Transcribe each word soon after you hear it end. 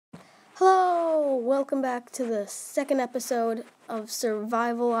Hello! Welcome back to the second episode of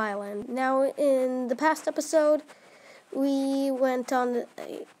Survival Island. Now, in the past episode, we went on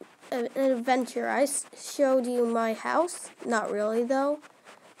an adventure. I showed you my house. Not really, though.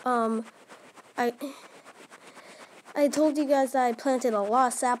 I told you guys that I planted a lot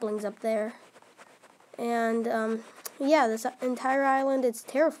of saplings up there. And, yeah, this entire island is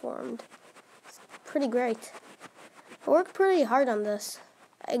terraformed. It's pretty great. I worked pretty hard on this.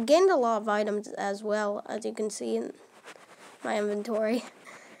 I gained a lot of items as well, as you can see in my inventory.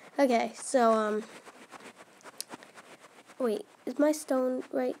 Okay, so, wait, is my stone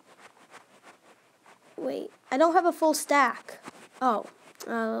right? Wait, I don't have a full stack. Oh,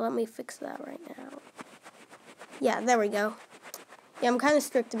 let me fix that right now. Yeah, there we go. Yeah, I'm kind of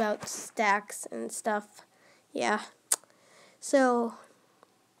strict about stacks and stuff. Yeah. So,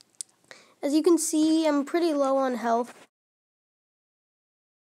 as you can see, I'm pretty low on health.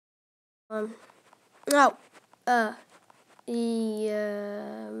 Hello?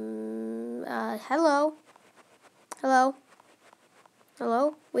 Hello?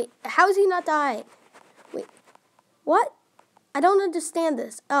 Hello? Wait, how is he not dying? Wait, what? I don't understand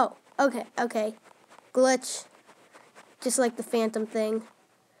this. Oh, okay. Glitch. Just like the phantom thing.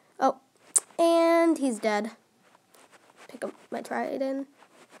 Oh, and he's dead. Pick up my trident.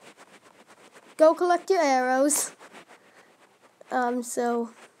 Go collect your arrows.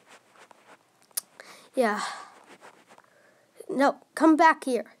 Yeah. No, come back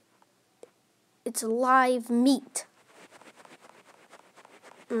here. It's live meat.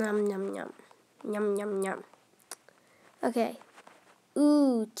 Yum, yum, yum. Yum, yum, yum. Okay.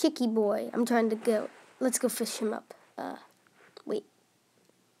 Ooh, Chicky boy. I'm trying to go. Let's go fish him up. Wait.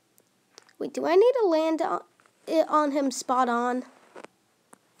 Wait, do I need to land on him spot on?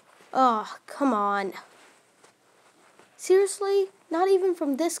 Oh, come on. Seriously? Not even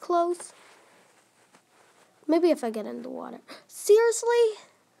from this close? Maybe if I get in the water. Seriously?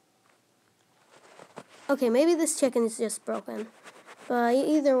 Okay, maybe this chicken is just broken. But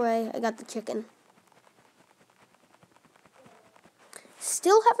either way, I got the chicken.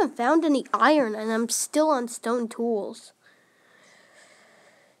 Still haven't found any iron, and I'm still on stone tools.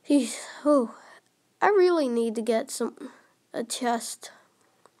 Oh, I really need to get a chest.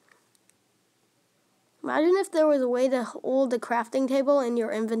 Imagine if there was a way to hold a crafting table in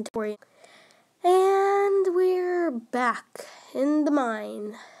your inventory. And we're back in the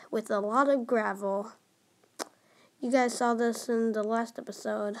mine with a lot of gravel. You guys saw this in the last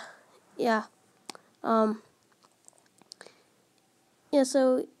episode. Yeah. Yeah,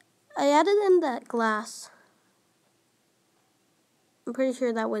 so I added in that glass. I'm pretty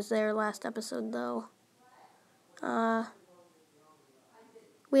sure that was there last episode, though.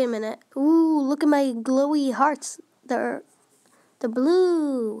 Wait a minute. Ooh, look at my glowy hearts. They're the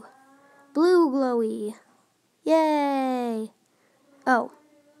blue glowy. Yay. Oh,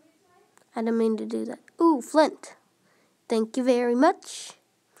 I didn't mean to do that. Ooh, flint. Thank you very much.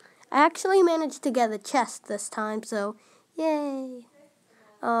 I actually managed to get a chest this time, so yay.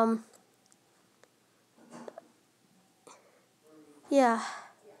 Yeah.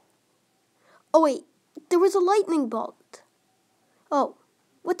 Oh, wait. There was a lightning bolt. Oh,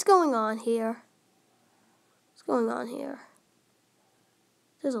 what's going on here? What's going on here?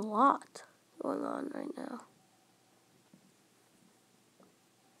 There's a lot going on right now.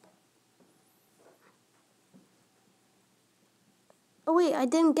 Oh, wait. I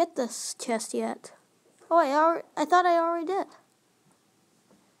didn't get this chest yet. Oh, I thought I already did.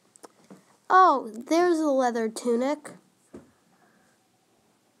 Oh, there's a leather tunic.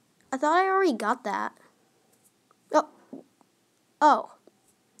 I thought I already got that. Oh.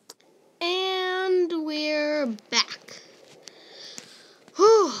 And we're back.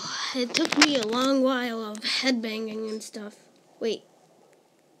 Whew. It took me a long while of headbanging and stuff. Wait.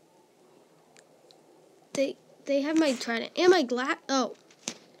 They have my trident and my glass. Oh.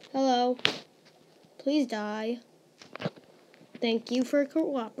 Hello. Please die. Thank you for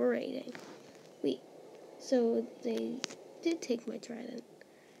cooperating. Wait. So they did take my trident.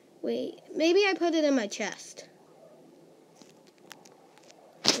 Wait. Maybe I put it in my chest.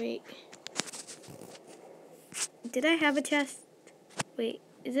 Wait. Did I have a chest? Wait.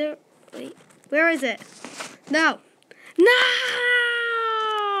 Is there? Wait. Where is it? No. No!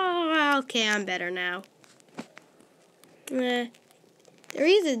 Okay, I'm better now. They're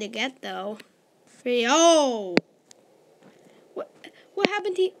easy to get, though. Oh! What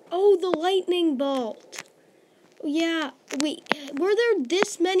happened to you? Oh, the lightning bolt. Yeah. Wait. Were there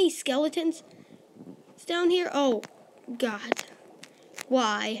this many skeletons down here? Oh, God.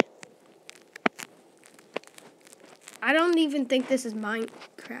 Why? I don't even think this is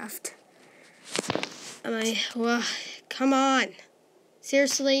Minecraft. Well, come on.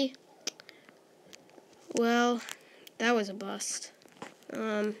 Seriously? Well, that was a bust.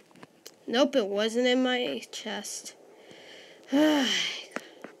 Nope, it wasn't in my chest.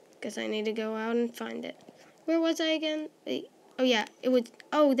 Guess I need to go out and find it. Where was I again? Oh, yeah, it was...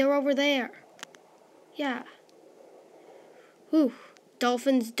 Oh, they're over there. Yeah. Whew.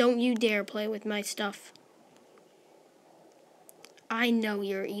 Dolphins, don't you dare play with my stuff. I know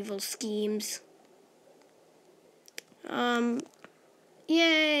your evil schemes.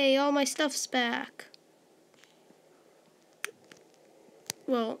 Yay, all my stuff's back.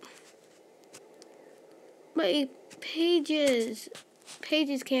 Well, my pages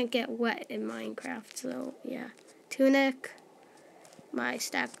can't get wet in Minecraft, so yeah. Tunic, my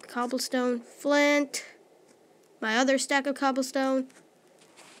stack of cobblestone, flint, my other stack of cobblestone.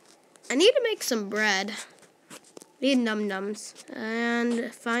 I need to make some bread. Need num-nums.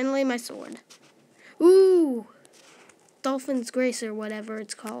 And finally, my sword. Ooh! Dolphin's Grace or whatever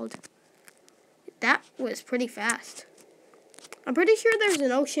it's called. That was pretty fast. I'm pretty sure there's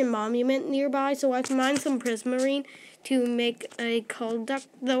an ocean monument nearby, so I can mine some prismarine to make a conduct,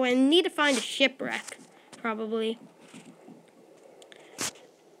 though I need to find a shipwreck, probably.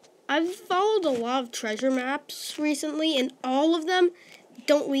 I've followed a lot of treasure maps recently, and all of them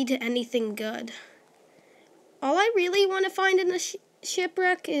don't lead to anything good. All I really want to find in the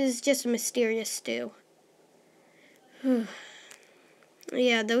shipwreck is just a mysterious stew.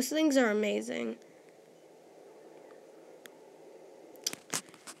 Yeah, those things are amazing.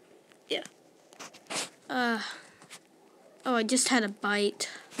 Yeah. Oh, I just had a bite.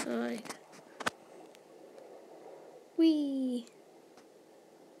 Whee.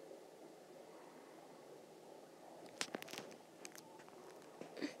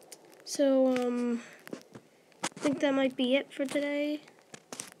 So, I think that might be it for today.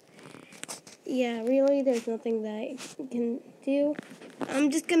 Yeah, really, there's nothing that I can do.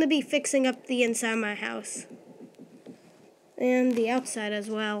 I'm just gonna be fixing up the inside of my house. And the outside as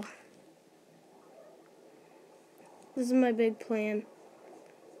well. This is my big plan.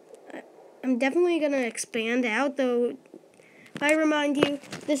 I'm definitely gonna expand out, though. I remind you,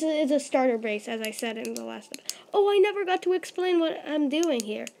 this is a starter base, as I said in the last episode. Oh, I never got to explain what I'm doing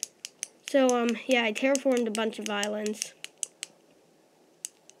here. So, yeah, I terraformed a bunch of islands.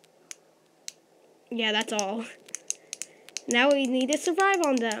 Yeah, that's all. Now we need to survive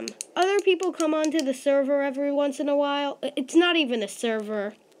on them. Other people come onto the server every once in a while. It's not even a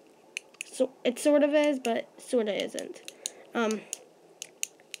server. So it sort of is, but sort of isn't.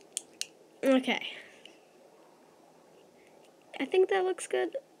 Okay. I think that looks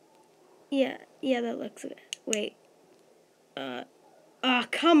good. Yeah, that looks good. Wait.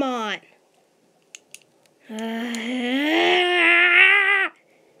 Come on.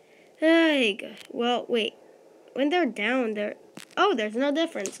 Well, wait. When they're down, there's no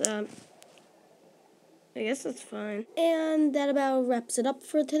difference. I guess that's fine. And that about wraps it up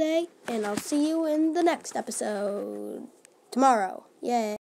for today. And I'll see you in the next episode tomorrow. Yay.